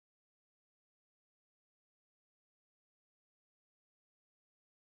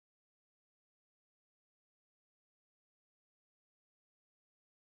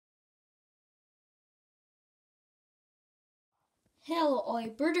Hello, oi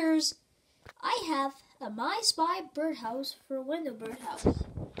birders! I have a My Spy BirdHouse for window birdhouse.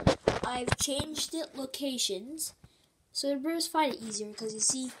 I've changed the locations so the birds find it easier because you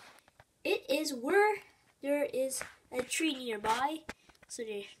see, it is where there is a tree nearby. So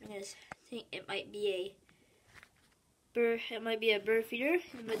they're gonna think it might be a bird. It might be a bird feeder.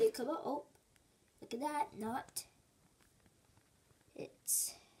 And when they come out, oh, look at that! Not.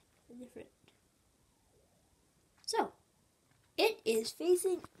 It's different. So. It is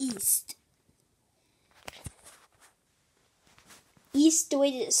facing east. East, the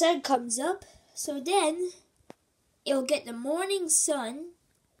way the sun comes up. So then, it'll get the morning sun,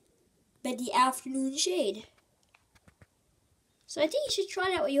 but the afternoon shade. So I think you should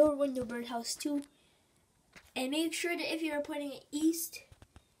try that with your window birdhouse too. And make sure that if you're putting it east,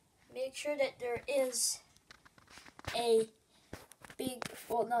 make sure that there is a big,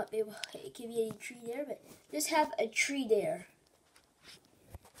 well not big, it can be any tree there, but just have a tree there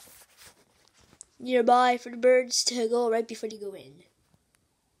nearby for the birds to go right before they go in.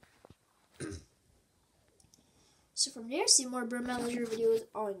 So from there, see more bird manager videos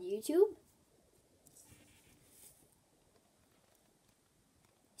on YouTube.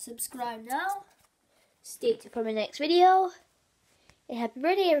 Subscribe now. Stay tuned for my next video. And happy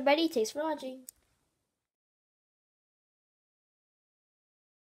birthday, everybody. Thanks for watching.